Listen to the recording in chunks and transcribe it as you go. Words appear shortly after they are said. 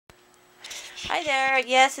Hi there.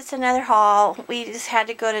 Yes, it's another haul. We just had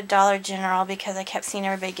to go to Dollar General because I kept seeing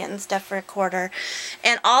everybody getting stuff for $1.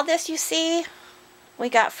 And all this you see, we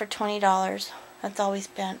got for $20. That's all we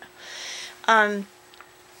spent. I'm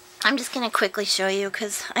just going to quickly show you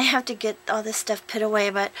because I have to get all this stuff put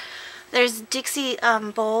away. But there's Dixie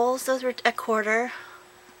bowls. Those were $1.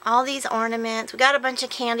 All these ornaments. We got a bunch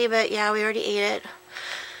of candy, but yeah, we already ate it.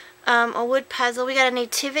 A wood puzzle. We got a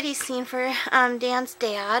nativity scene for Dan's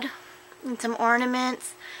dad. And some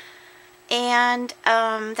ornaments. And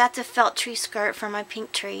that's a felt tree skirt for my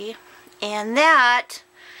pink tree. And that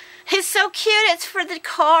is so cute. It's for the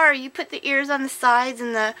car. You put the ears on the sides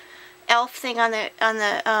and the elf thing on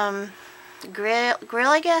the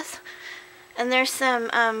grill, I guess. And there's some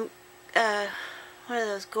what are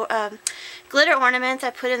those? Glitter ornaments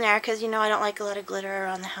I put in there because, you know, I don't like a lot of glitter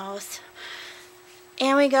around the house.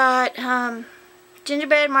 And we got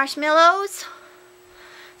gingerbread marshmallows,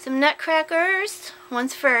 some nutcrackers.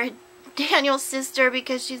 One's for Daniel's sister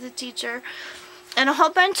because she's a teacher. And a whole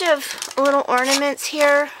bunch of little ornaments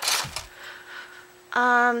here.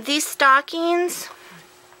 These stockings,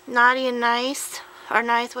 naughty and nice, or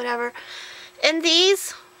nice, whatever. And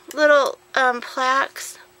these little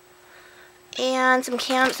plaques. And some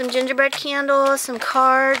gingerbread candles, some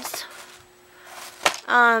cards,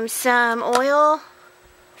 some oil,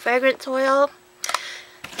 fragrance oil,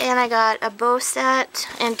 and I got a bow set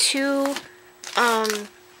and 2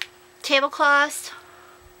 tablecloths,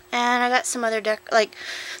 and I got some other like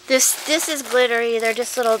this is glittery. They're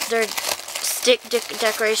just they're stick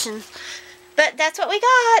decorations, but that's what we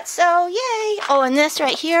got. So yay! Oh, and this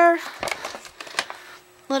right here.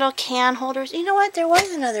 Little can holders. You know what? There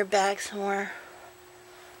was another bag somewhere.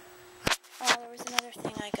 Oh, there was another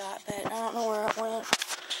thing I got, but I don't know where it went.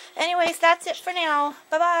 Anyways, that's it for now.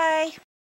 Bye-bye.